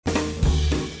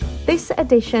This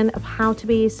edition of How to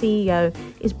Be a CEO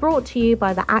is brought to you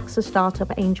by the AXA Startup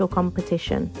Angel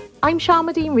Competition. I'm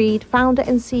Sharmadean Reid, founder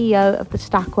and CEO of the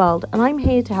Stack World, and I'm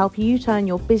here to help you turn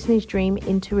your business dream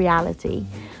into reality.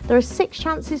 There are 6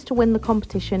 chances to win the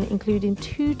competition, including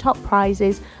 2 top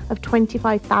prizes of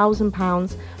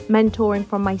 £25,000, mentoring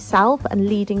from myself and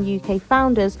leading UK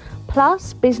founders,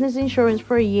 plus business insurance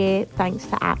for a year thanks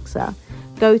to AXA.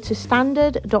 Go to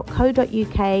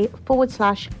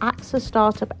standard.co.uk/AXA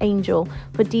Startup Angel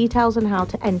for details on how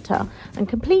to enter and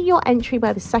complete your entry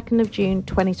by the 2nd of June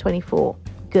 2024.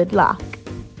 Good luck.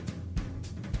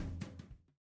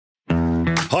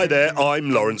 Hi there, I'm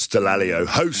Lawrence Dallaglio,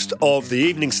 host of the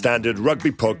Evening Standard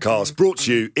Rugby podcast, brought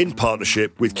to you in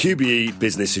partnership with QBE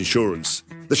Business Insurance.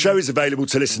 The show is available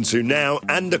to listen to now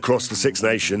and across the Six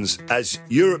Nations as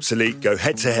Europe's elite go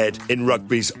head-to-head in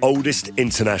rugby's oldest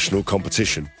international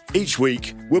competition. Each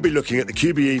week, we'll be looking at the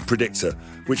QBE Predictor,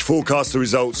 which forecasts the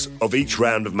results of each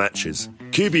round of matches.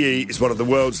 QBE is one of the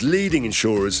world's leading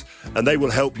insurers, and they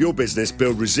will help your business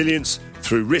build resilience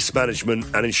through risk management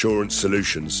and insurance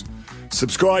solutions.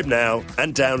 Subscribe now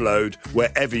and download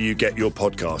wherever you get your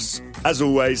podcasts. As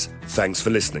always, thanks for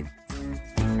listening.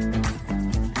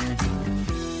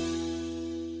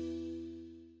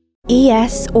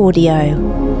 ES Audio.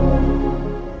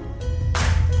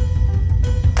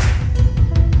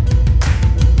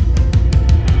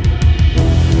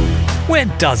 Where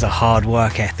does a hard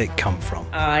work ethic come from?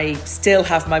 I still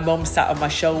have my mum sat on my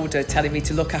shoulder telling me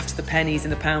to look after the pennies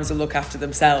and the pounds will look after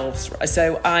themselves.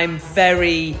 So I'm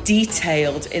very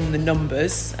detailed in the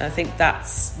numbers. I think that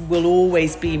will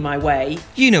always be my way.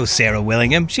 You know Sarah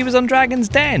Willingham. She was on Dragon's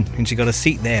Den and she got a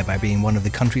seat there by being one of the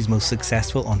country's most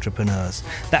successful entrepreneurs.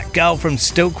 That girl from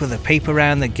Stoke with a paper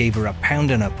round that gave her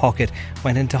 £1 in her pocket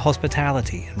went into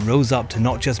hospitality and rose up to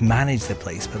not just manage the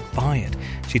place but buy it.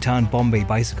 She turned Bombay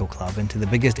Bicycle Club into the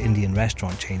biggest Indian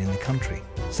restaurant chain in the country.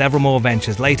 Several more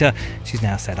ventures later, she's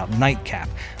now set up Nightcap,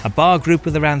 a bar group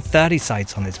with around 30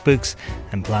 sites on its books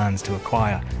and plans to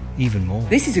acquire even more.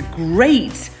 This is a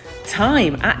great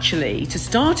time, actually, to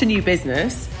start a new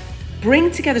business,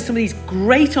 bring together some of these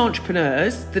great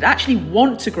entrepreneurs that actually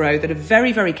want to grow, that are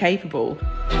very, very capable.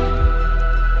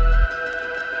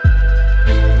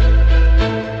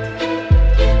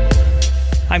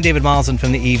 I'm David Marsden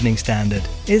from the Evening Standard.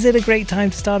 Is it a great time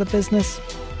to start a business?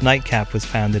 Nightcap was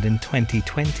founded in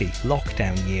 2020,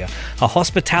 lockdown year. A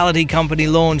hospitality company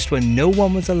launched when no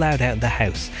one was allowed out of the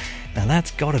house. Now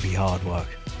that's got to be hard work.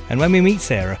 And when we meet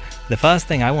Sarah, the first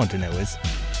thing I want to know is,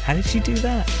 how did she do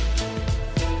that?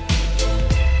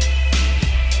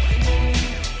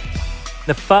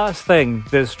 The first thing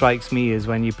that strikes me is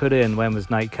when you put in when was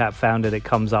Nightcap founded, it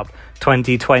comes up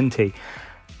 2020.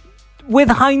 With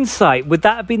hindsight, would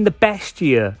that have been the best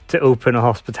year to open a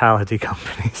hospitality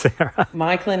company, Sarah?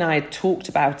 Michael and I had talked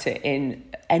about it in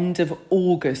end of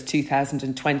August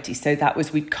 2020. So that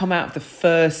was, we'd come out of the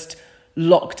first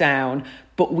lockdown,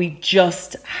 but we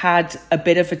just had a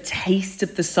bit of a taste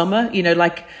of the summer, you know,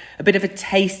 like a bit of a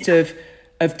taste of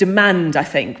demand, I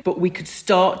think. But we could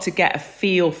start to get a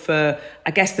feel for,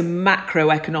 I guess, the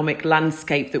macroeconomic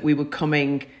landscape that we were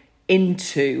coming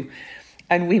into.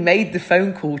 And we made the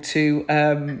phone call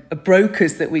to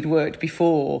brokers that we'd worked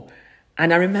before.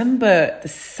 And I remember the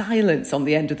silence on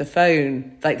the end of the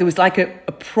phone. Like there was like a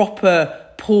proper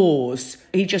pause.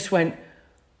 He just went,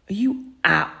 "Are you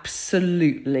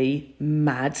absolutely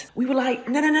mad?" We were like,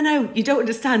 no, you don't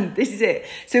understand. This is it.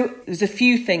 So there's a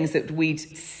few things that we'd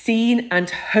seen and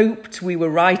hoped we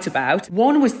were right about.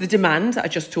 One was the demand that I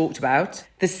just talked about.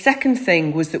 The second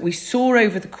thing was that we saw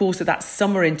over the course of that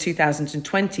summer in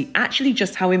 2020, actually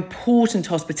just how important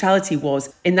hospitality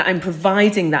was in that I'm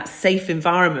providing that safe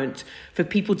environment for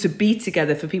people to be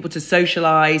together, for people to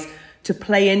socialise, to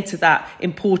play into that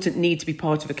important need to be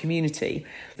part of a community.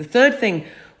 The third thing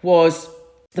was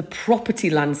the property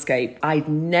landscape. I'd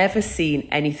never seen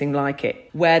anything like it,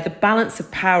 where the balance of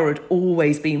power had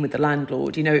always been with the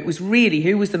landlord. You know, it was really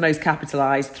who was the most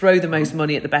capitalised, throw the most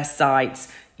money at the best sites,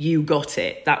 you got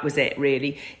it. That was it,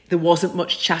 really. There wasn't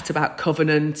much chat about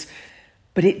covenant,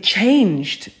 but it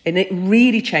changed, and it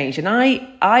really changed. And I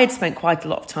had spent quite a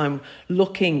lot of time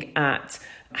looking at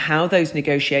how those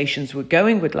negotiations were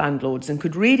going with landlords and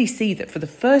could really see that for the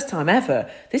first time ever,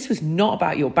 this was not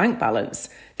about your bank balance.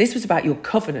 This was about your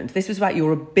covenant. This was about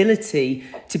your ability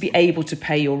to be able to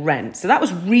pay your rent. So that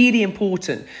was really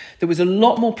important. There was a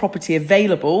lot more property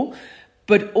available,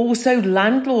 but also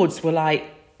landlords were like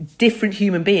different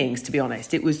human beings, to be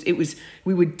honest. It was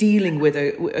we were dealing with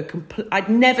I'd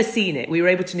never seen it. We were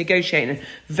able to negotiate in a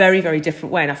very, very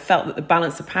different way. And I felt that the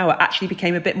balance of power actually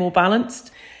became a bit more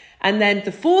balanced. And then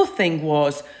the fourth thing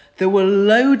was there were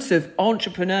loads of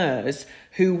entrepreneurs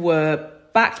who were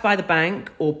backed by the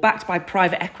bank or backed by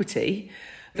private equity.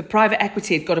 The private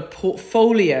equity had got a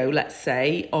portfolio, let's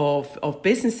say, of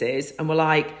businesses, and were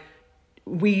like,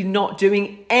 we're not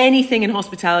doing anything in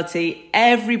hospitality.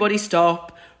 Everybody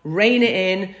stop, rein it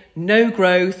in, no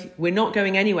growth. We're not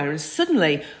going anywhere. And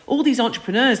suddenly, all these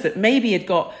entrepreneurs that maybe had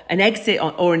got an exit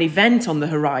or an event on the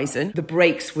horizon, the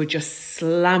brakes were just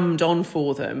slammed on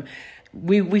for them.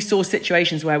 We saw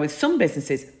situations where with some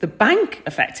businesses, the bank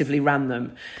effectively ran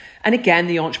them. And again,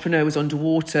 the entrepreneur was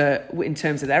underwater in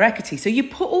terms of their equity. So you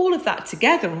put all of that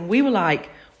together and we were like,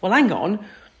 well, hang on,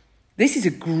 this is a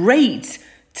great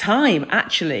time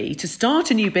actually to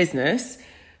start a new business,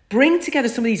 bring together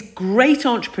some of these great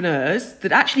entrepreneurs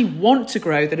that actually want to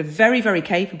grow, that are very, very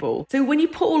capable. So when you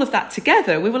put all of that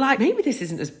together, we were like, maybe this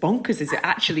isn't as bonkers as it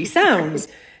actually sounds.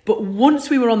 But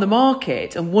once we were on the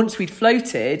market and once we'd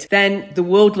floated, then the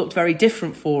world looked very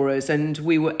different for us and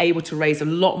we were able to raise a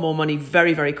lot more money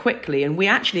very, very quickly. And we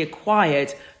actually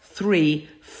acquired 3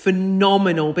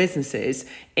 phenomenal businesses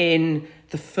in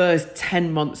the first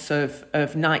 10 months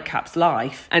of Nightcap's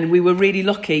life. And we were really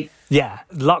lucky. Yeah,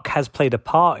 luck has played a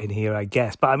part in here, I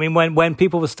guess. But I mean, when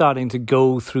people were starting to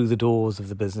go through the doors of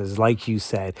the business, like you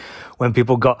said, when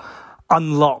people got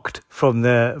unlocked from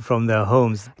their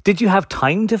homes, did you have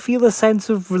time to feel a sense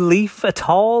of relief at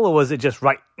all? Or was it just,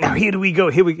 right, now here we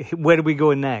go, where do we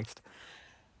go next?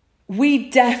 We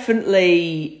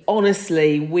definitely,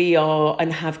 honestly, we are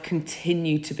and have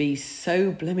continued to be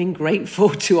so blooming grateful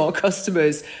to our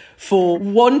customers for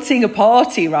wanting a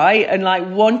party, right? And like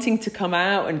wanting to come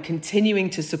out and continuing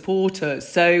to support us.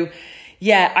 So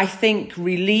yeah, I think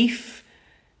relief,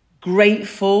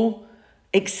 grateful,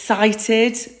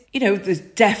 excited. You know, there's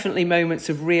definitely moments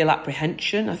of real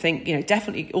apprehension. I think, you know,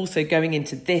 definitely also going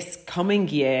into this coming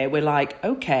year, we're like,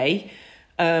 okay,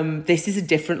 this is a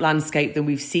different landscape than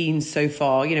we've seen so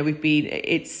far. You know,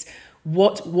 it's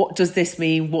what does this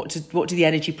mean? What do the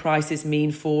energy prices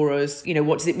mean for us? You know,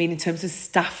 what does it mean in terms of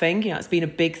staffing? You know, it's been a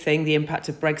big thing, the impact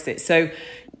of Brexit. So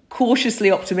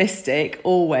cautiously optimistic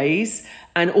always,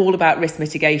 and all about risk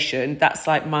mitigation. That's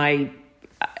like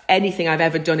anything I've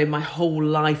ever done in my whole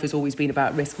life has always been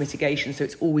about risk mitigation. So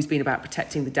it's always been about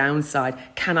protecting the downside.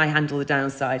 Can I handle the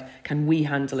downside? Can we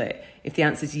handle it? If the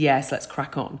answer is yes, let's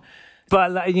crack on.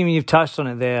 But you've touched on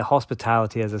it there.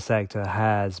 Hospitality as a sector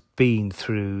has been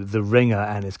through the ringer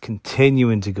and is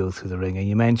continuing to go through the ringer.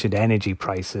 You mentioned energy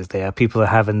prices there. People are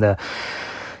having the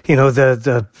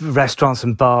restaurants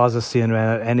and bars are seeing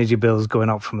energy bills going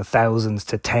up from thousands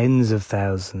to tens of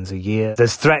thousands a year.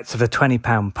 There's threats of a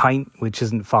 £20 pint, which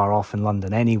isn't far off in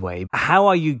London anyway. How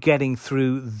are you getting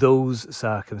through those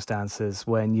circumstances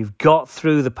when you've got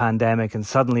through the pandemic and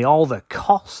suddenly all the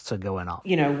costs are going up?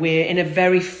 You know, we're in a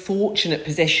very fortunate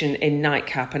position in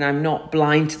Nightcap, and I'm not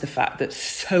blind to the fact that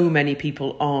so many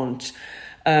people aren't.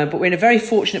 But we're in a very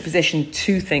fortunate position.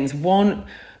 2 things. One,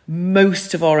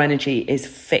 most of our energy is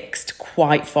fixed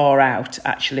quite far out,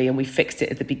 actually, and we fixed it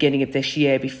at the beginning of this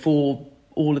year before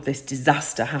all of this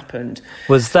disaster happened.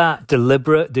 Was that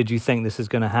deliberate? Did you think this is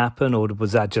going to happen, or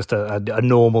was that just a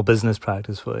normal business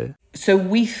practice for you? So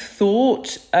we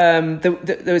thought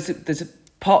there's a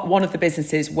part, one of the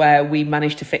businesses where we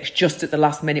managed to fix just at the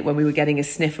last minute when we were getting a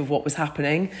sniff of what was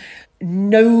happening.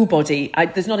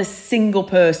 There's not a single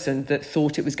person that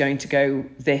thought it was going to go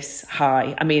this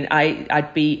high. I mean,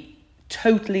 I'd be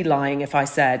totally lying if I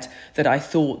said that I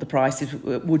thought the prices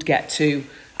would get to,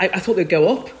 I thought they'd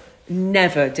go up.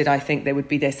 Never did I think they would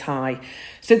be this high.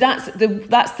 So that's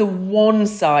the one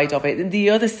side of it. And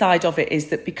the other side of it is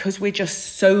that because we're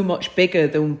just so much bigger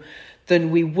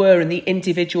than we were, and the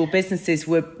individual businesses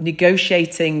were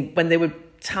negotiating when they were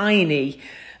tiny.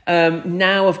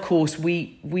 Now, of course,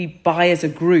 we buy as a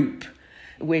group.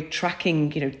 We're tracking,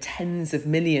 tens of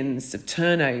millions of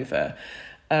turnover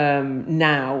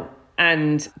now,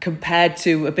 and compared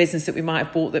to a business that we might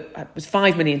have bought that was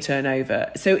 5 million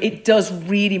turnover. So it does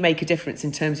really make a difference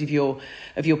in terms of your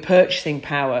purchasing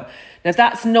power. Now,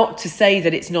 that's not to say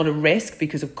that it's not a risk,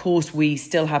 because of course we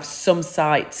still have some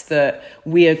sites that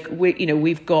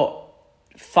we've got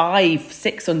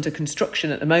 5-6 under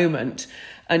construction at the moment.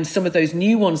 And some of those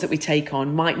new ones that we take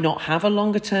on might not have a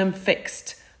longer term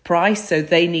fixed price, so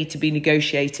they need to be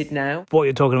negotiated now. What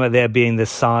you're talking about there being the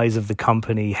size of the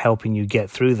company helping you get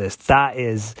through this, that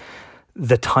is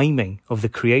the timing of the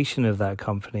creation of that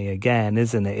company again,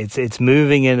 isn't it? It's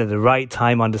moving in at the right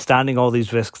time, understanding all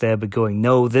these risks there, but going,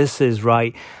 no, this is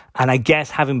right. And I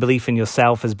guess having belief in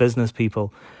yourself as business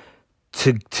people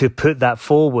to put that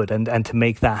forward and to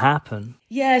make that happen?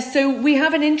 Yeah, so we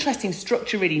have an interesting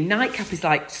structure, really. Nightcap is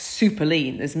like super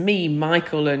lean. There's me,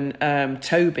 Michael and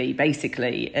Toby,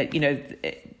 basically.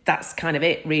 That's kind of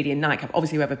it, really, in Nightcap.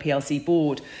 Obviously, we have a PLC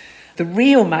board. The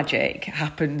real magic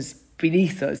happens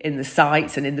beneath us in the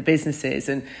sites and in the businesses.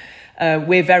 And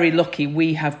we're very lucky.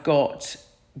 We have got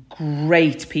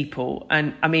great people.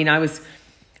 And I mean,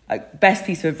 best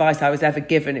piece of advice I was ever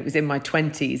given, it was in my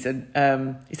 20s,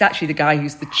 and it's actually the guy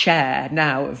who's the chair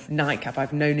now of Nightcap.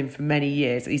 I've known him for many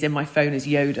years. He's in my phone as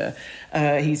Yoda.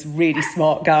 He's a really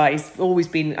smart guy. He's always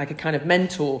been like a kind of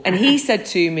mentor. And he said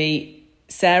to me,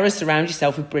 Sarah, surround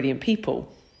yourself with brilliant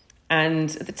people.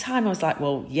 And at the time I was like,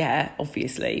 well, yeah,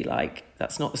 obviously, like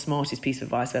that's not the smartest piece of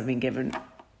advice I've ever been given.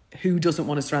 Who doesn't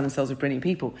want to surround themselves with brilliant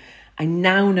people? I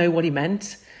now know what he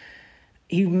meant.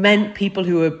 He meant people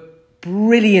who are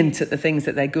brilliant at the things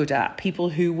that they're good at, people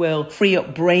who will free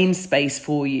up brain space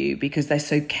for you because they're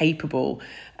so capable,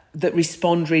 that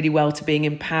respond really well to being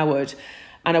empowered.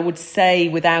 And I would say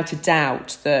without a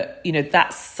doubt that,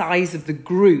 that size of the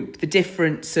group, the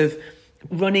difference of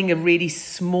running a really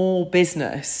small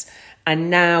business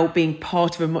and now being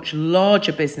part of a much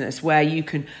larger business where you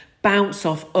can bounce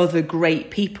off other great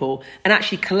people and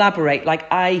actually collaborate. Like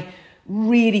I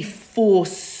really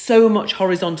force so much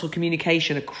horizontal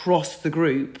communication across the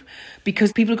group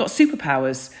because people have got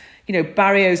superpowers.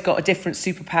 Barrio's got a different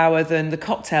superpower than the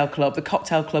cocktail club. The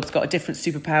cocktail club's got a different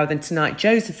superpower than Tonight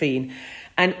Josephine.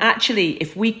 And actually,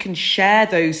 if we can share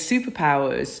those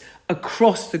superpowers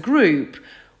across the group,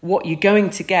 what you're going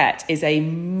to get is a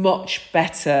much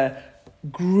better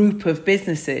group of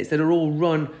businesses that are all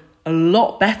run a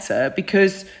lot better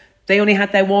because they only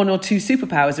had their 1 or 2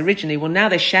 superpowers originally. Well, now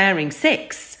they're sharing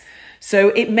 6. So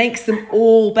it makes them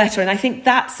all better. And I think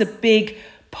that's a big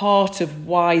part of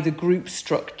why the group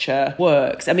structure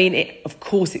works. I mean, it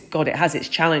has its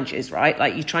challenges, right?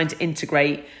 Like you're trying to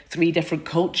integrate 3 different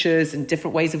cultures and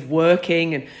different ways of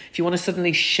working. And if you want to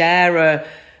suddenly share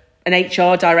an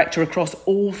HR director across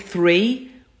all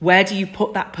 3, where do you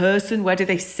put that person? Where do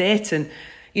they sit? And,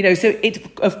 so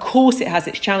it has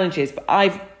its challenges, but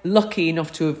I've lucky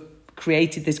enough to have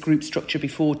created this group structure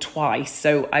before twice.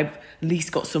 So I've at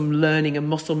least got some learning and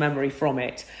muscle memory from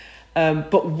it.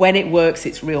 But when it works,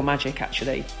 it's real magic,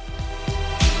 actually.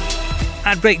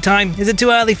 At break time, is it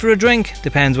too early for a drink?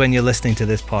 Depends when you're listening to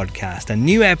this podcast. And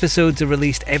new episodes are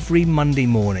released every Monday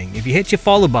morning. If you hit your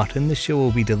follow button, the show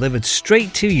will be delivered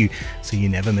straight to you so you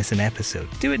never miss an episode.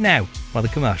 Do it now while the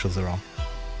commercials are on.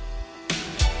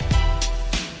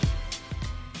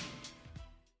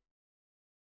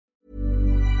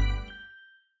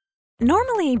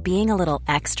 Normally, being a little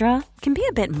extra can be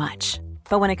a bit much.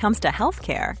 But when it comes to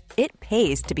healthcare, it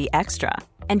pays to be extra.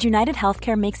 And United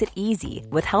Healthcare makes it easy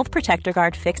with Health Protector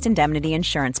Guard fixed indemnity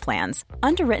insurance plans.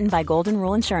 Underwritten by Golden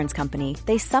Rule Insurance Company,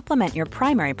 they supplement your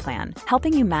primary plan,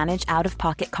 helping you manage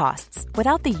out-of-pocket costs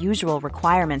without the usual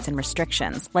requirements and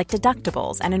restrictions like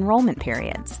deductibles and enrollment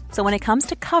periods. So when it comes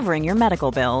to covering your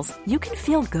medical bills, you can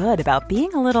feel good about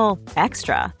being a little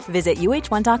extra. Visit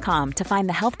uh1.com to find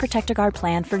the Health Protector Guard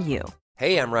plan for you.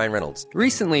 Hey, I'm Ryan Reynolds.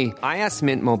 Recently, I asked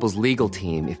Mint Mobile's legal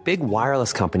team if big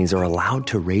wireless companies are allowed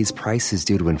to raise prices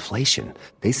due to inflation.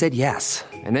 They said yes.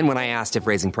 And then when I asked if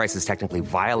raising prices technically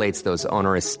violates those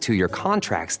onerous 2-year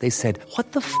contracts, they said,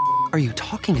 "What the f*** are you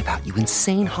talking about, you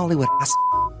insane Hollywood ass?"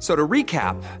 So to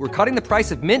recap, we're cutting the price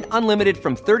of Mint Unlimited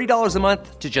from $30 a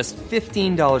month to just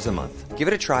 $15 a month. Give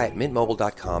it a try at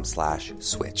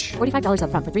mintmobile.com/switch. $45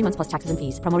 up front for 3 months plus taxes and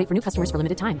fees. Promo rate for new customers for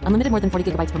limited time. Unlimited more than 40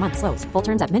 gigabytes per month. Slows full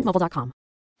terms at mintmobile.com.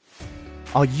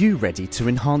 Are you ready to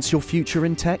enhance your future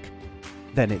in tech?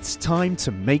 Then it's time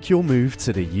to make your move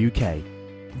to the UK.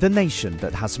 The nation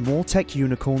that has more tech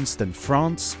unicorns than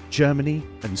France, Germany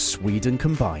and Sweden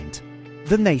combined.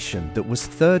 The nation that was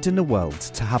 3rd in the world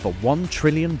to have a $1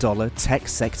 trillion tech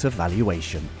sector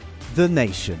valuation. The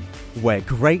nation where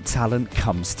great talent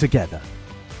comes together.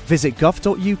 Visit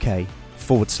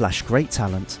gov.uk/great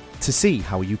talent to see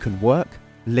how you can work,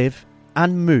 live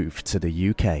and move to the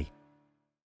UK.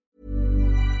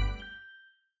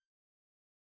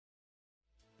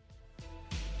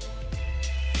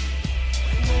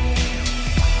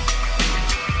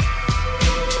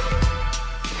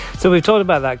 So we've talked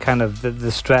about that kind of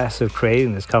the stress of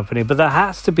creating this company, but there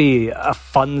has to be a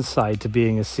fun side to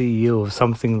being a CEO of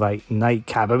something like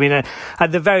Nightcap. I mean,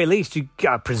 at the very least,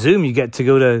 I presume you get to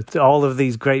go to all of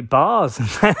these great bars and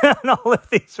all of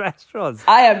these restaurants.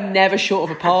 I am never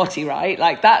short of a party, right?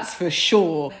 Like, that's for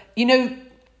sure.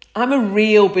 I'm a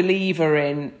real believer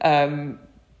in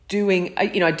doing,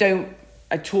 I don't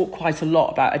I talk quite a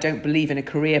lot about I don't believe in a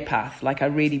career path. Like, I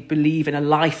really believe in a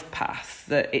life path.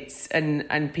 That it's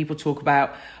and people talk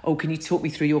about, oh, can you talk me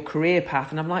through your career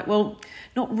path? And I'm like, well,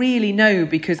 not really, no,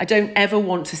 because I don't ever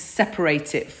want to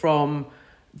separate it from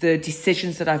the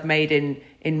decisions that I've made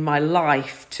in my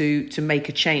life to make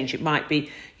a change. It might be,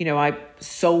 I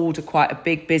sold quite a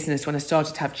big business when I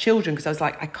started to have children, because I was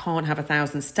like, I can't have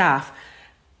 1,000 staff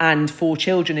and 4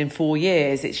 children in 4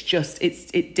 years.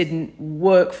 It didn't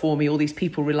work for me, all these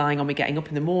people relying on me getting up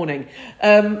in the morning.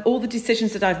 All the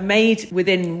decisions that I've made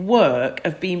within work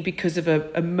have been because of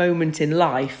a moment in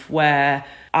life where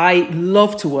I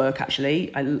love to work,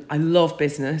 actually. I love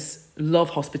business,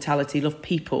 love hospitality, love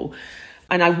people.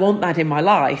 And I want that in my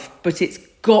life, but it's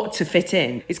got to fit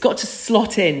in. It's got to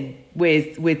slot in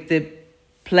with the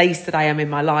place that I am in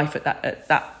my life at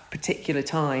that particular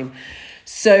time.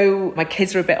 So my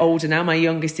kids are a bit older now. My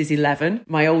youngest is 11.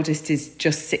 My oldest is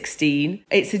just 16.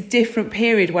 It's a different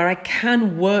period where I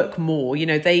can work more.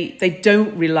 They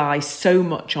don't rely so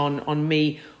much on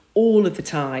me all of the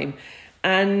time.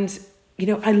 And,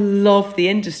 I love the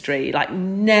industry. Like,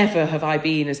 never have I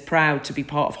been as proud to be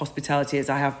part of hospitality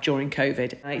as I have during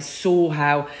COVID. I saw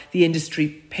how the industry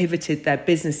pivoted their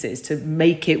businesses to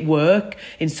make it work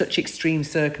in such extreme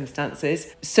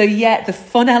circumstances. So yeah, the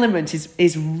fun element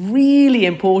is really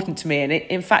important to me. And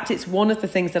in fact, it's one of the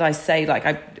things that I say. Like,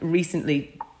 I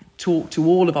recently talked to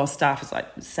all of our staff. It's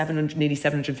like nearly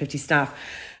 750 staff.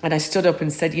 And I stood up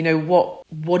and said,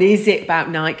 what is it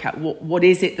about Nightcap? What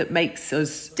is it that makes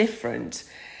us different?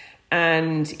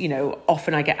 And,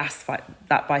 often I get asked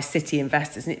that by city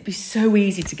investors, and it'd be so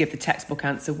easy to give the textbook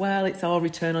answer. Well, it's our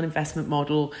return on investment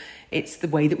model. It's the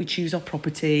way that we choose our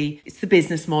property. It's the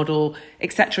business model,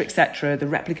 et cetera, the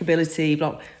replicability,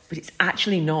 blah. But it's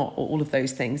actually not all of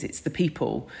those things. It's the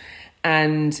people.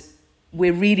 And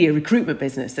we're really a recruitment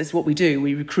business. That's what we do.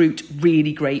 We recruit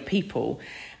really great people.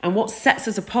 And what sets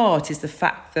us apart is the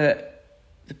fact that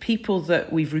the people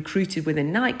that we've recruited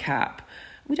within Nightcap,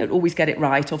 we don't always get it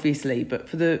right, obviously, but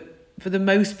for the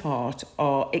most part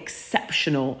are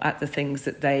exceptional at the things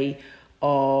that they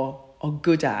are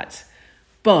good at.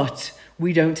 But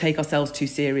we don't take ourselves too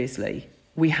seriously.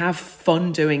 We have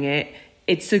fun doing it.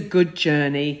 It's a good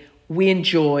journey. We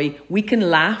enjoy. We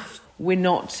can laugh. We're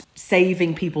not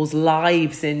saving people's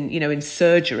lives in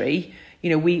surgery.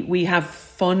 We have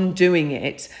fun doing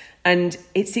it. And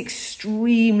it's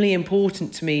extremely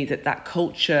important to me that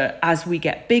culture, as we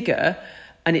get bigger,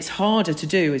 and it's harder to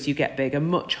do as you get bigger,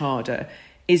 much harder,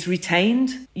 is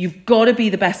retained. You've got to be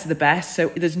the best of the best. So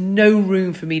there's no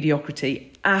room for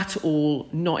mediocrity at all,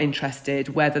 not interested,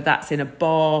 whether that's in a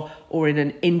bar or in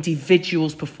an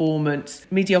individual's performance.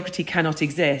 Mediocrity cannot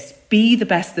exist. Be the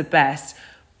best of the best,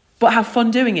 but have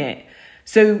fun doing it.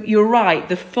 So you're right,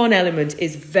 the fun element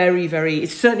is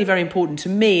it's certainly very important to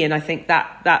me. And I think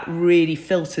that really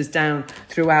filters down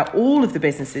throughout all of the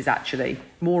businesses, actually,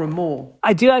 more and more.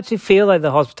 I do actually feel like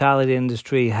the hospitality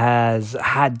industry has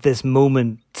had this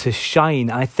moment to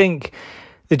shine. I think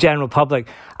the general public,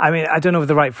 I don't know if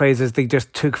the right phrase is, they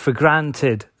just took for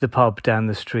granted the pub down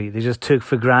the street. They just took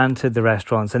for granted the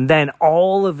restaurants. And then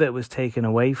all of it was taken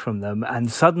away from them.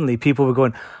 And suddenly people were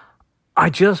going, I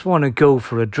just want to go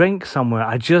for a drink somewhere.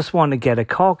 I just want to get a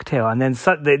cocktail. And then,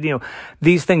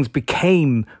 these things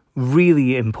became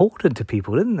really important to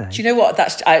people, didn't they? Do you know what?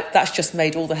 That's just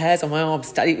made all the hairs on my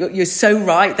arms. You're so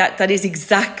right. That is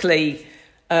exactly...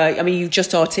 you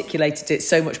just articulated it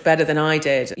so much better than I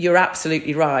did. You're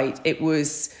absolutely right. It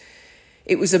was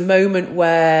a moment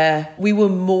where we were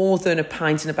more than a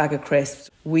pint and a bag of crisps.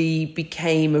 We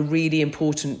became a really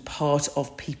important part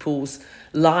of people's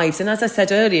lives. And as I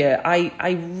said earlier,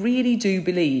 I really do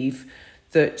believe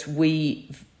that we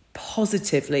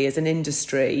positively, as an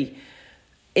industry,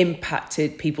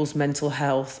 impacted people's mental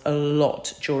health a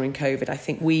lot during COVID. I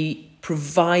think we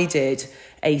provided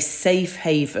a safe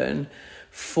haven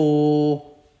for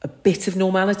a bit of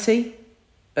normality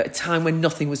at a time when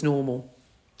nothing was normal.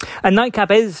 And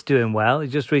Nightcap is doing well. It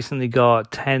just recently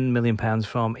got £10 million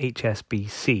from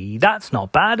HSBC. That's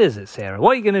not bad, is it, Sarah?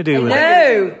 What are you going to do with it?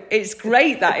 No, it's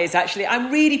great, that is, actually.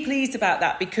 I'm really pleased about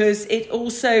that because it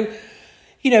also,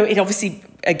 it obviously,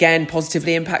 again,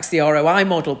 positively impacts the ROI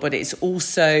model, but it's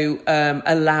also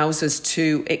allows us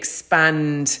to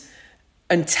expand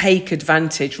and take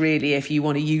advantage, really, if you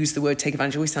want to use the word take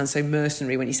advantage. It always sounds so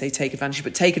mercenary when you say take advantage,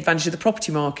 but take advantage of the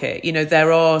property market.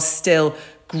 There are still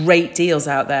great deals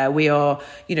out there. We are,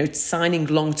 signing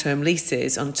long-term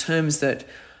leases on terms that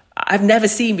I've never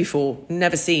seen before,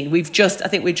 never seen. I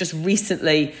think we've just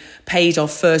recently paid our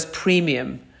first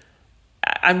premium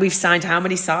and we've signed how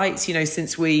many sites,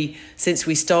 since we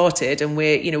started, and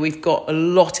we've got a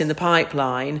lot in the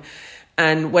pipeline.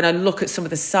 And when I look at some of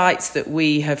the sites that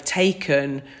we have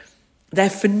taken, they're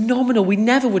phenomenal. We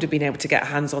never would have been able to get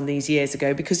hands on these years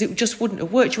ago because it just wouldn't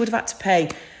have worked. You would have had to pay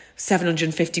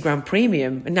 750 grand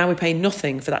premium, and now we pay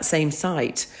nothing for that same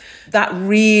site. That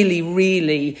really,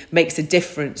 really makes a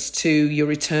difference to your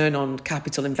return on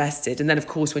capital invested. And then, of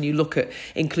course, when you look at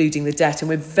including the debt, and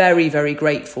we're very, very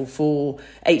grateful for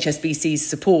HSBC's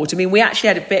support. I mean, we actually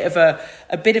had a bit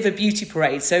of a beauty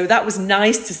parade. So that was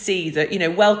nice to see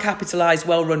that, well capitalised,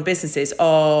 well run businesses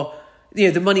are,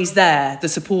 the money's there, the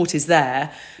support is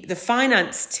there. The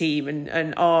finance team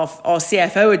and our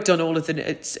CFO had done all of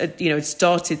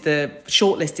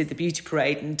shortlisted the beauty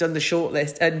parade and done the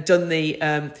shortlist and done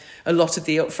a lot of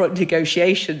the upfront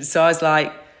negotiations. So I was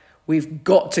like, we've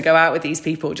got to go out with these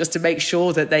people just to make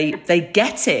sure that they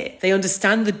get it. They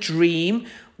understand the dream.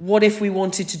 What if we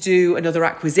wanted to do another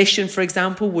acquisition, for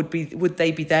example? Would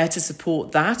they be there to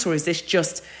support that? Or is this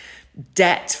just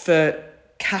debt for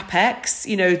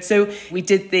CapEx? So we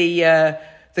did the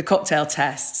cocktail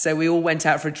test. So we all went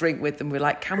out for a drink with them. We're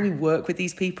like, can we work with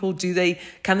these people?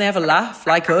 Can they have a laugh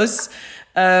like us?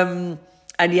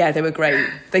 And yeah, they were great.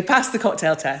 They passed the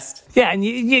cocktail test. Yeah, and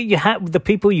you have the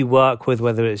people you work with,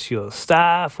 whether it's your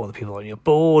staff or the people on your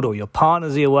board or your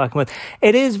partners you're working with,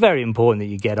 it is very important that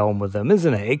you get on with them,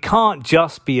 isn't it? It can't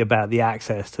just be about the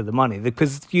access to the money,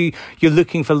 because you're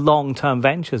looking for long-term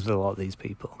ventures with a lot of these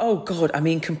people. Oh, God, I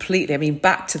mean, completely. I mean,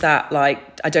 back to that,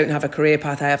 I don't have a career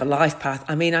path, I have a life path.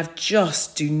 I mean, I've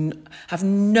just have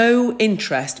no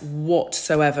interest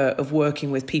whatsoever of working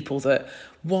with people that,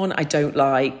 one, I don't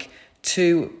like,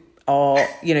 two, are,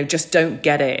 just don't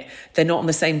get it. They're not on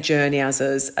the same journey as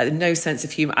us. No sense of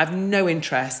humour. I have no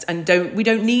interest, and we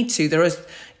don't need to. There are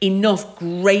enough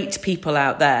great people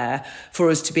out there for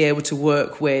us to be able to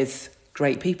work with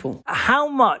great people. How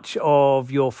much of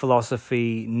your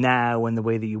philosophy now and the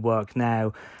way that you work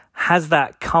now has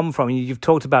that come from? You've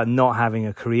talked about not having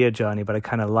a career journey, but a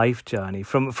kind of life journey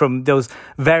from those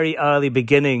very early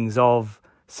beginnings of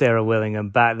Sarah Willingham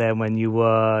back then when you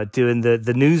were doing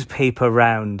the newspaper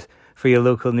round for your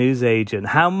local newsagent.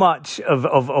 How much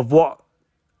of what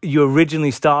you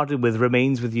originally started with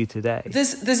remains with you today?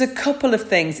 There's a couple of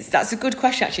things. That's a good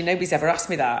question, actually. Nobody's ever asked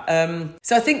me that.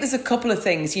 So I think there's a couple of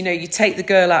things. You take the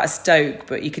girl out of Stoke,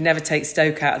 but you can never take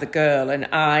Stoke out of the girl. And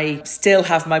I still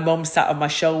have my mum sat on my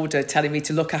shoulder telling me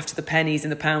to look after the pennies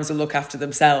and the pounds will look after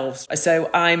themselves. So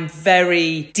I'm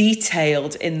very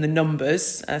detailed in the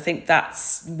numbers. I think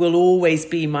will always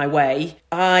be my way.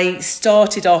 I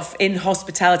started off in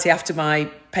hospitality after my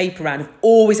paper round. I've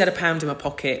always had £1 in my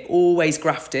pocket, always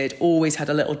grafted, always had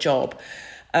a little job.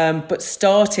 But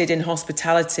started in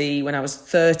hospitality when I was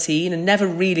 13 and never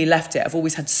really left it. I've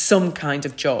always had some kind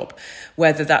of job,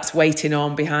 whether that's waiting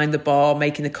on behind the bar,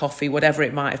 making the coffee, whatever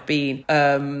it might have been.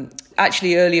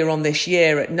 Actually, earlier on this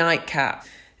year at Nightcap,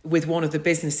 with one of the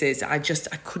businesses, I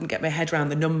couldn't get my head around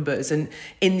the numbers. And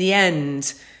in the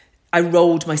end, I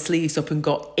rolled my sleeves up and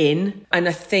got in. And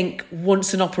I think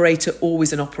once an operator,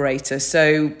 always an operator.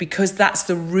 So because that's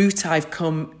the route I've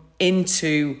come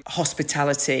into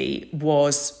hospitality,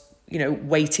 was,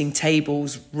 waiting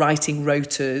tables, writing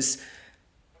rotas.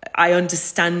 I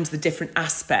understand the different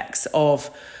aspects of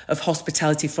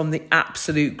hospitality from the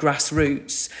absolute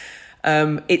grassroots.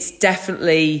 It's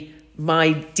definitely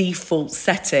my default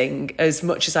setting, as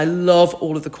much as I love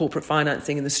all of the corporate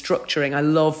financing and the structuring. I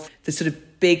love the sort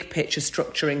of big picture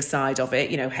structuring side of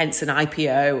it, hence an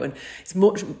IPO.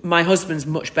 And my husband's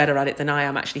much better at it than I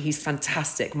am, actually. He's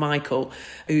fantastic, Michael,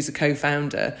 who's a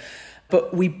co-founder.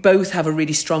 But we both have a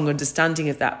really strong understanding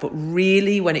of that. But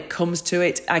really, when it comes to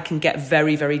it, I can get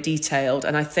very, very detailed.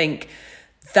 And I think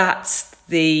that's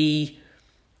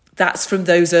from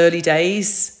those early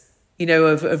days,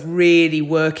 of really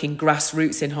working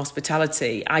grassroots in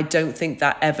hospitality. I don't think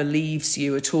that ever leaves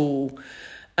you at all.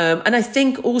 And I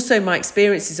think also my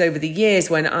experiences over the years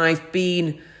when I've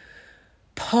been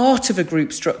part of a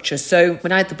group structure. So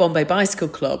when I had the Bombay Bicycle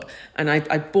Club, and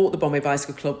I bought the Bombay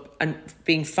Bicycle Club and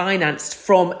being financed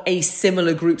from a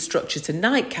similar group structure to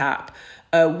Nightcap,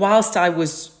 whilst I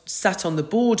was sat on the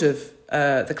board of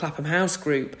the Clapham House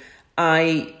Group,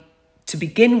 I, to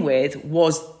begin with,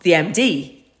 was the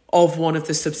MD of one of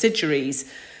the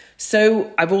subsidiaries.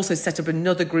 So I've also set up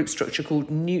another group structure called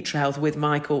NutriHealth with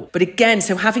Michael. But again,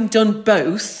 so having done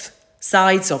both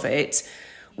sides of it,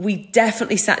 we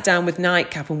definitely sat down with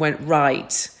Nightcap and went,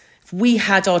 right, if we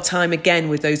had our time again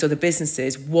with those other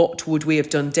businesses, what would we have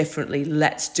done differently?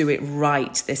 Let's do it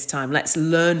right this time. Let's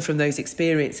learn from those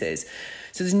experiences.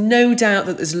 So there's no doubt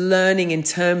that there's learning in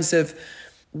terms of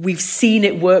we've seen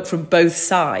it work from both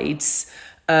sides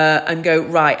and go,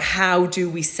 right, how do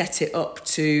we set it up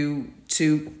to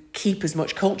keep as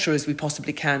much culture as we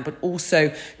possibly can, but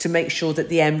also to make sure that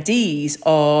the MDs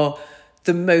are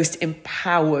the most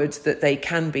empowered that they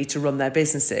can be to run their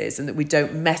businesses, and that we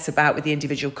don't mess about with the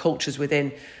individual cultures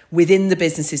within the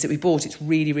businesses that we bought. It's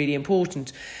really, really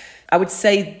important. I would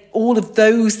say all of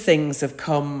those things have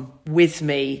come with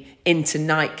me into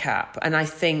Nightcap, and I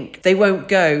think they won't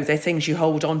go. They're things you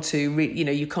hold on to.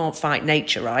 You can't fight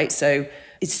nature, right? So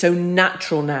it's so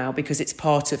natural now because it's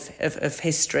part of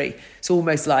history. It's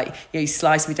almost like you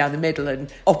slice me down the middle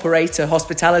and operator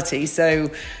hospitality.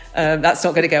 So that's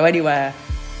not going to go anywhere.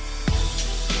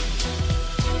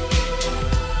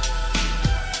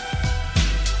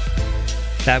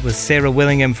 That was Sarah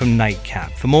Willingham from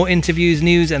Nightcap. For more interviews,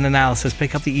 news and analysis,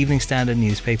 pick up the Evening Standard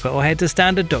newspaper or head to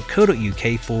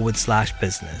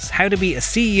standard.co.uk/business. How to Be a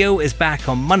CEO is back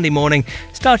on Monday morning.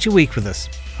 Start your week with us.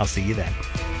 I'll see you then.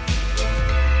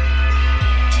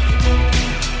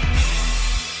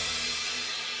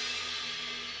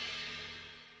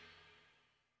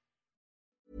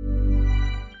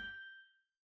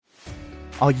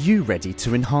 Are you ready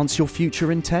to enhance your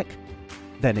future in tech?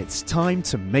 Then it's time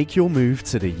to make your move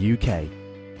to the UK,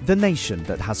 the nation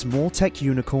that has more tech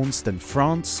unicorns than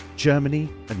France, Germany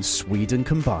and Sweden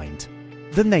combined.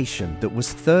 The nation that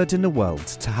was third in the world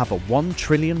to have a $1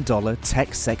 trillion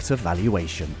tech sector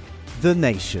valuation. The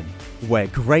nation where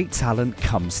great talent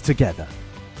comes together.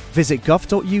 Visit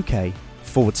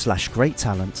gov.uk/great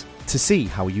talent to see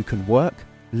how you can work,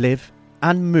 live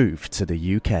and move to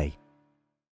the UK.